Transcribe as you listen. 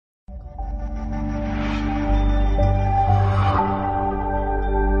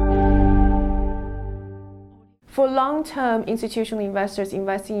long-term institutional investors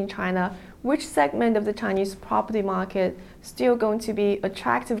investing in China, which segment of the Chinese property market still going to be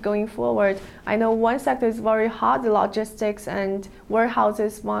attractive going forward? I know one sector is very hot, the logistics and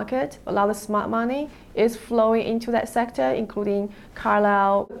warehouses market. A lot of smart money is flowing into that sector, including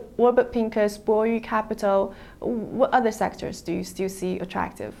Carlyle, Warburg Pincus, Boyu Capital. What other sectors do you still see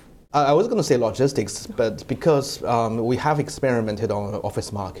attractive? I was going to say logistics, but because we have experimented on the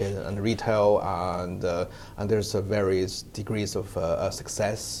office market and retail, and there's various degrees of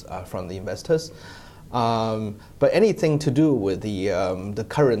success from the investors. But anything to do with the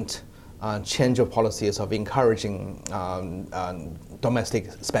current change of policies of encouraging domestic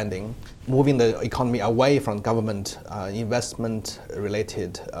spending, moving the economy away from government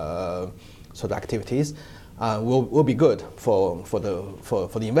investment-related sort of activities, will be good for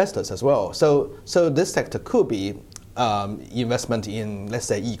the investors as well. So this sector could be investment in, let's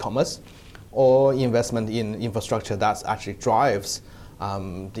say, e-commerce, or investment in infrastructure that actually drives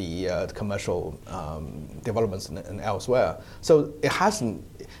the commercial developments and elsewhere. So it hasn't.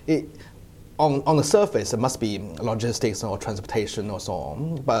 On the surface, it must be logistics or transportation or so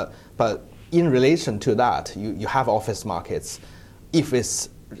on. But in relation to that, you have office markets. If it's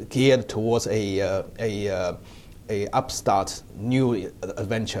geared towards a upstart new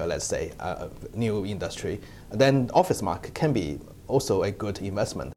adventure, let's say, new industry, then office market can be also a good investment.